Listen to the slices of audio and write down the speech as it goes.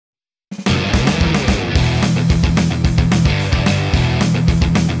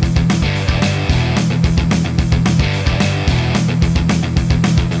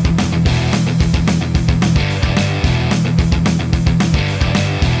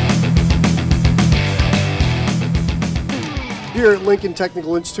here at Lincoln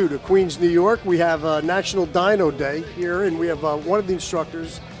Technical Institute of Queens, New York. We have National Dyno Day here, and we have one of the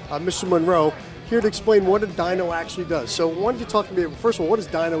instructors, Mr. Monroe, here to explain what a dyno actually does. So why don't you talk to me, first of all, what does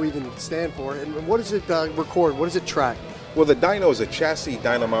dyno even stand for, and what does it record, what does it track? Well, the dyno is a chassis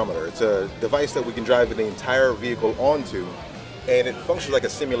dynamometer. It's a device that we can drive the entire vehicle onto, and it functions like a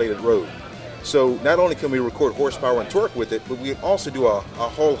simulated road. So not only can we record horsepower and torque with it, but we also do a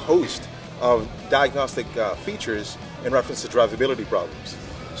whole host of diagnostic features in reference to drivability problems.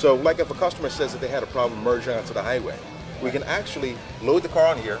 So like if a customer says that they had a problem merging onto the highway, we can actually load the car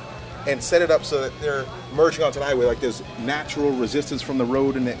on here and set it up so that they're merging onto the highway, like there's natural resistance from the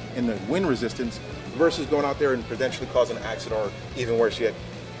road and the wind resistance, versus going out there and potentially causing an accident, or even worse yet,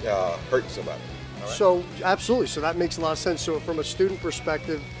 hurting somebody. All right? So absolutely, so that makes a lot of sense. So from a student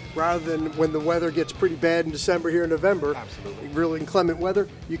perspective, rather than when the weather gets pretty bad in December here in November, absolutely, really inclement weather,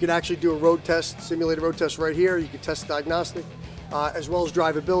 you can actually do a road test, simulated road test right here. You can test diagnostic, as well as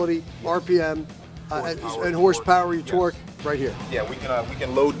drivability, RPM, and horsepower, your torque, right here. Yeah, we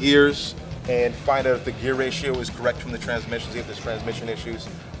can load gears and find out if the gear ratio is correct from the transmission, see if there's transmission issues.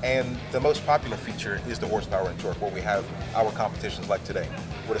 And the most popular feature is the horsepower and torque, where we have our competitions like today,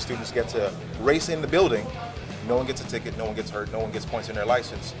 where the students get to race in the building. No one gets a ticket, no one gets hurt, no one gets points in their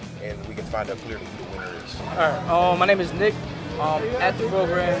license, and we can find out clearly who the winner is. All right, my name is Nick. At the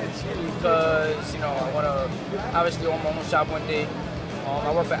program because, I want to obviously own my own shop one day.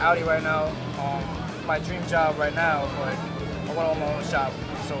 I work for Audi right now. My dream job right now, but I want to own my own shop.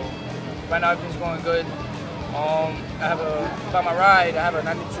 So right now everything's going good. By my ride, I have a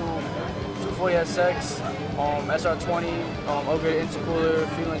 92 240 SX, SR20, upgraded intercooler,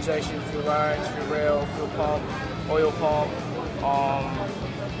 fuel injection, fuel lines, fuel rail, fuel pump, oil pump.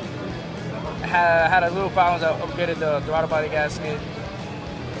 I had a little problems. I upgraded the throttle body gasket.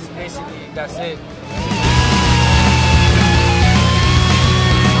 Basically, that's it.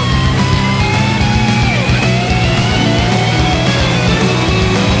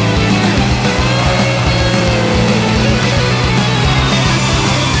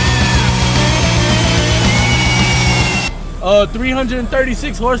 Uh,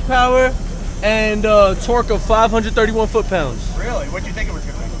 336 horsepower and torque of 531 foot-pounds. Really? What did you think it was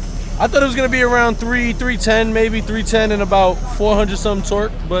going to be? I thought it was going to be around 310, maybe 310 and about 400 some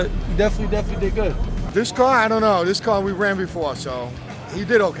torque, but he definitely did good. This car, I don't know. This car we ran before, so he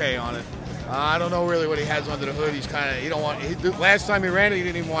did okay on it. I don't know really what he has under the hood. He's kind of, the last time he ran it, he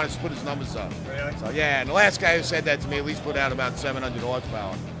didn't even want to split his numbers up. Really? So yeah, and the last guy who said that to me at least put out about 700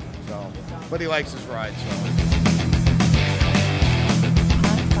 horsepower. So, but he likes his ride, so.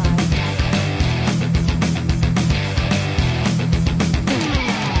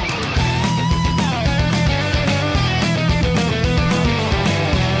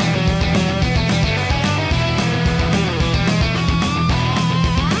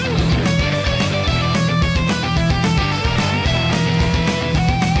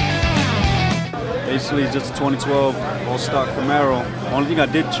 Basically, it's just a 2012 all-stock Camaro. The only thing I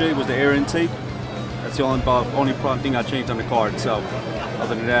did change was the air intake. That's the only thing I changed on the car itself.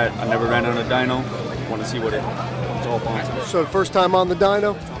 Other than that, I never ran on a dyno. Want to see what it comes off onto. So the first time on the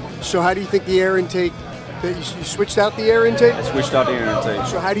dyno. So how do you think the air intake, that you switched out the air intake? I switched out the air intake.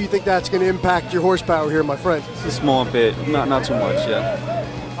 So how do you think that's going to impact your horsepower here, my friend? It's a small bit, not too much, yeah.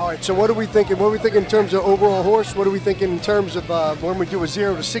 All right, so what are we thinking? What are we thinking in terms of overall horse? What are we thinking in terms of when we do a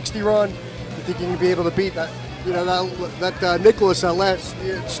 0 to 60 run? You think you're going to be able to beat that? That Nicholas, that last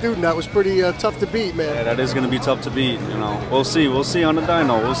student, that was pretty tough to beat, man. Yeah, that is going to be tough to beat. We'll see on the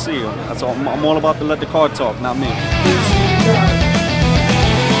dyno. We'll see. That's all. I'm all about to let the car talk, not me.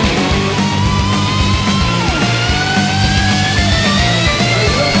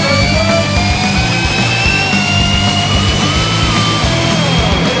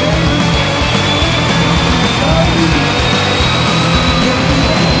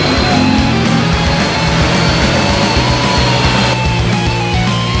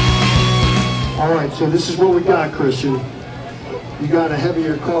 So this is what we got, Christian. You got a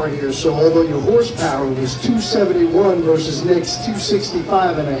heavier car here, so although your horsepower was 271 versus Nick's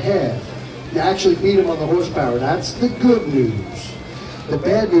 265 and a half, you actually beat him on the horsepower. That's the good news. The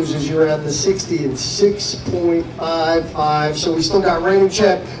bad news is you're at the 60 and 6.55, so we still got reigning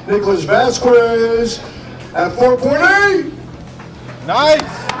champ Nicholas Vazquez at 4.8. Nice!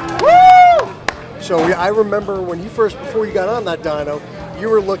 Woo! So I remember when before you got on that dyno, you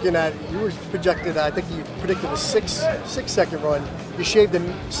were projected, I think you predicted a 6 second run. You shaved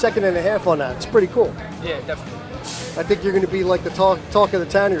a second and a half on that. It's pretty cool. Yeah, definitely. I think you're going to be like the talk of the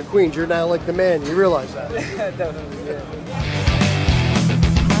town here at Queens. You're now like the man. You realize that? Definitely, yeah.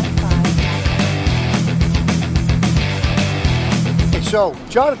 so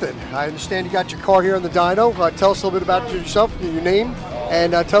Jonathan, I understand you got your car here on the dyno. Tell us a little bit about yourself, your name,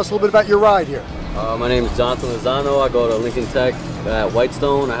 and tell us a little bit about your ride here. My name is Jonathan Lozano. I go to Lincoln Tech at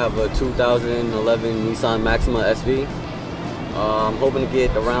Whitestone. I have a 2011 Nissan Maxima SV. I'm hoping to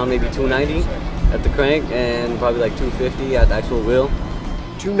get around maybe 290 at the crank and probably like 250 at the actual wheel.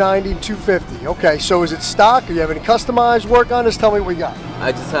 290, 250. Okay, so is it stock? Do you have any customized work on this? Tell me what you got.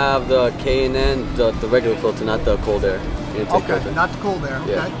 I just have the K&N, the regular filter, not the cold air. Okay, filter. not the cold air.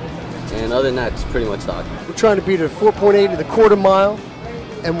 Okay. Yeah. And other than that, it's pretty much stock. We're trying to beat a 4.8 in the quarter mile,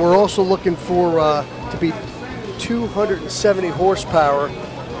 and we're also looking for to beat 270 horsepower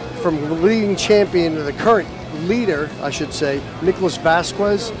from the leading champion, or the current leader, I should say, Nicholas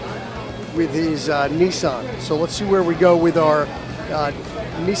Vazquez, with his Nissan. So let's see where we go with our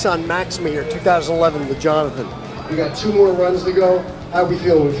Nissan Maxima here, 2011 with Jonathan. We got 2 more runs to go. How are we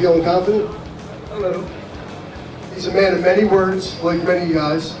feeling? We feeling confident? A little. He's a man of many words, like many of you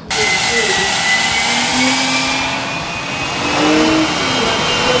guys.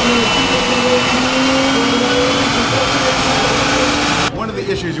 One of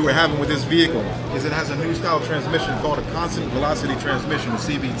the issues you were having with this vehicle is it has a new style transmission called a constant velocity transmission, or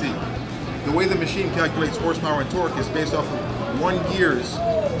CVT. The way the machine calculates horsepower and torque is based off of 1 gear's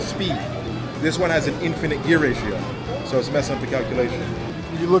speed. This one has an infinite gear ratio, so it's messing up the calculation.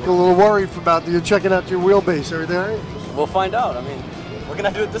 You look a little worried about you checking out your wheelbase. Everything all right? We'll find out. I mean, what can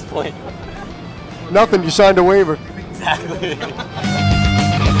I do at this point? Nothing, you signed a waiver. Exactly.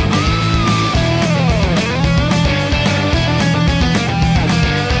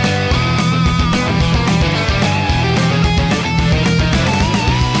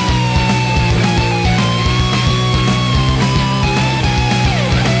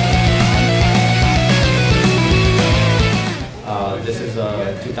 This is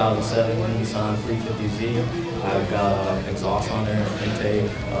a 2007 Nissan 350Z. I've got exhaust on there,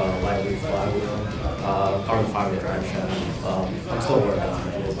 intake, lightweight flywheel, carbon fiber drive shaft. I'm still working on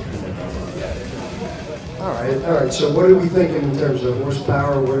it. All right. So what are we thinking in terms of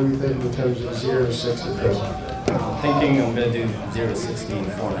horsepower? What are we thinking in terms of 0 to 60? I'm thinking I'm going to do 0 to 60 in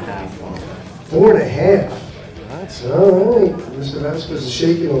 4.5. 4.5? That's all right. Mr. Vazquez is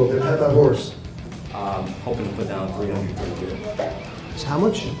shaking a little bit. How about horse? Hoping to put down 300 pretty good. So how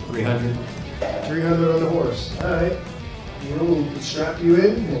much? 300. 300 on the horse. All right. We'll strap you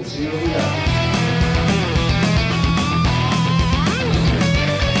in and see what we got.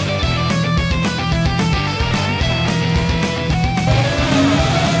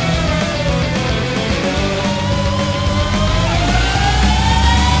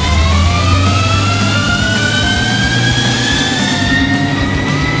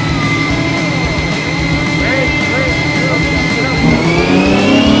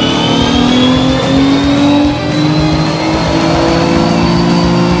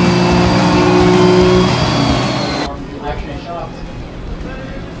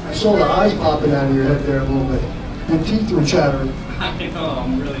 I saw the eyes popping out of your head there a little bit. Your teeth were chattering. I know,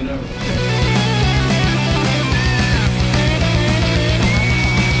 I'm really nervous.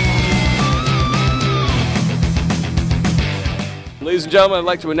 Ladies and gentlemen, I'd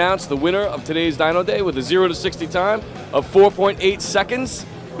like to announce the winner of today's Dyno Day with a 0 to 60 time of 4.8 seconds,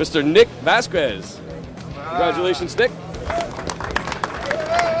 Mr. Nick Vazquez. Congratulations, Nick.